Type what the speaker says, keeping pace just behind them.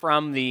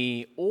from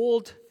the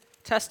Old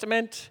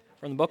Testament,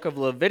 from the book of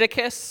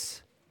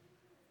Leviticus.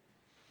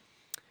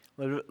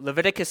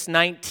 Leviticus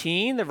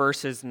 19, the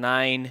verses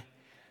 9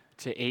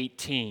 to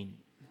 18.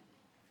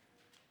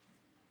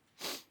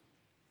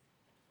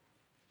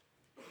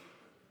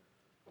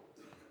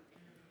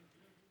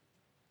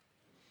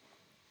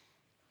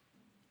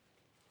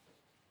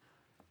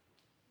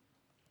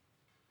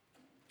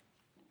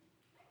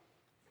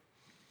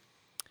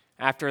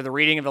 After the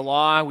reading of the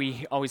law,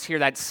 we always hear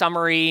that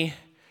summary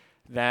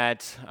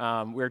that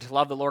we're to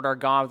love the Lord our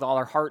God with all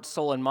our heart,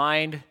 soul, and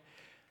mind,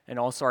 and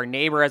also our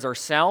neighbor as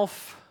ourselves.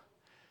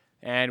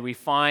 And we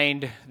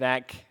find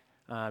that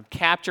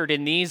captured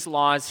in these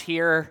laws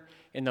here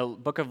in the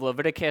book of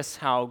Leviticus,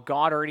 how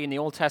God already in the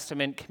Old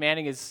Testament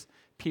commanding his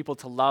people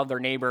to love their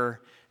neighbor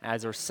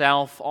as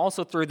ourselves,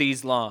 also through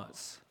these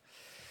laws.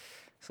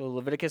 So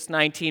Leviticus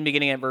 19,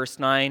 beginning at verse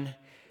 9.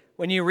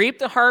 When you reap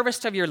the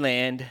harvest of your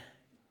land,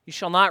 you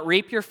shall not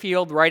reap your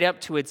field right up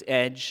to its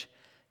edge,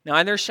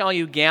 neither shall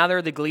you gather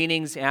the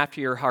gleanings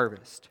after your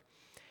harvest.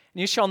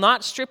 And you shall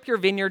not strip your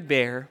vineyard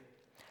bare,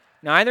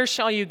 neither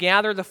shall you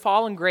gather the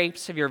fallen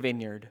grapes of your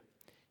vineyard.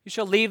 You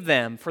shall leave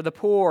them for the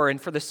poor and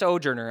for the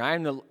sojourner. I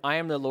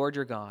am the Lord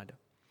your God.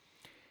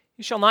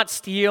 You shall not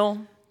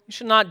steal, you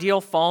shall not deal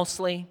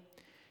falsely, you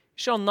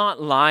shall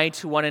not lie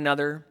to one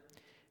another,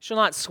 you shall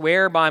not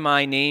swear by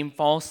my name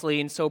falsely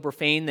and so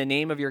profane the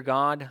name of your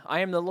God. I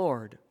am the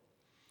Lord.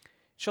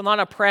 You shall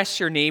not oppress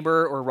your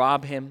neighbor or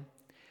rob him.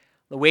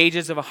 The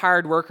wages of a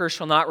hired worker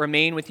shall not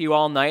remain with you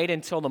all night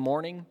until the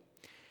morning.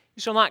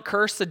 You shall not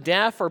curse the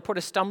deaf or put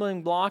a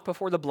stumbling block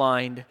before the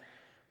blind,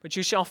 but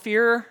you shall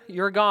fear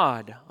your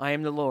God. I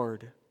am the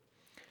Lord. You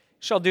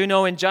shall do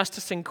no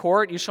injustice in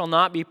court. You shall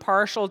not be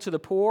partial to the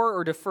poor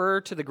or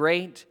defer to the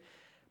great,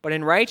 but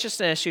in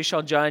righteousness you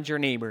shall judge your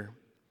neighbor.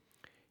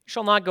 You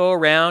shall not go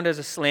around as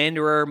a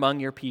slanderer among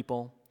your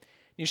people.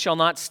 You shall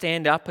not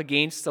stand up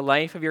against the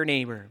life of your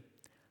neighbor.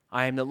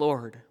 I am the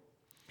Lord.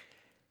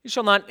 You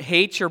shall not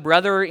hate your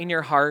brother in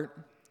your heart.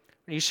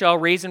 You shall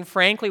reason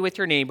frankly with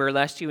your neighbor,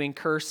 lest you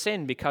incur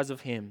sin because of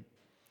him.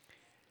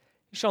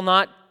 You shall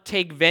not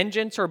take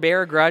vengeance or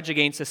bear a grudge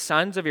against the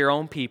sons of your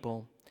own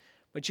people,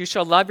 but you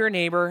shall love your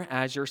neighbor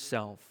as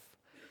yourself.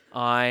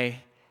 I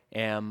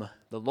am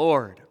the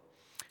Lord.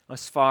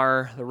 Thus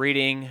far, the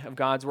reading of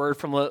God's word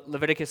from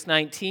Leviticus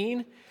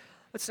 19.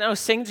 Let's now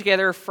sing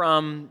together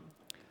from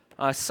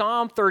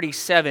Psalm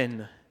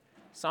 37.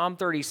 Psalm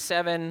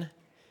 37,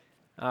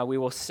 we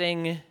will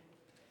sing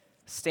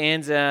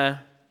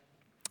stanza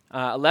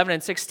 11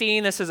 and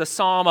 16. This is a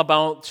psalm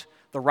about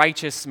the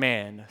righteous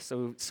man.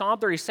 So Psalm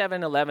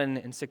 37, 11,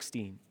 and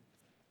 16.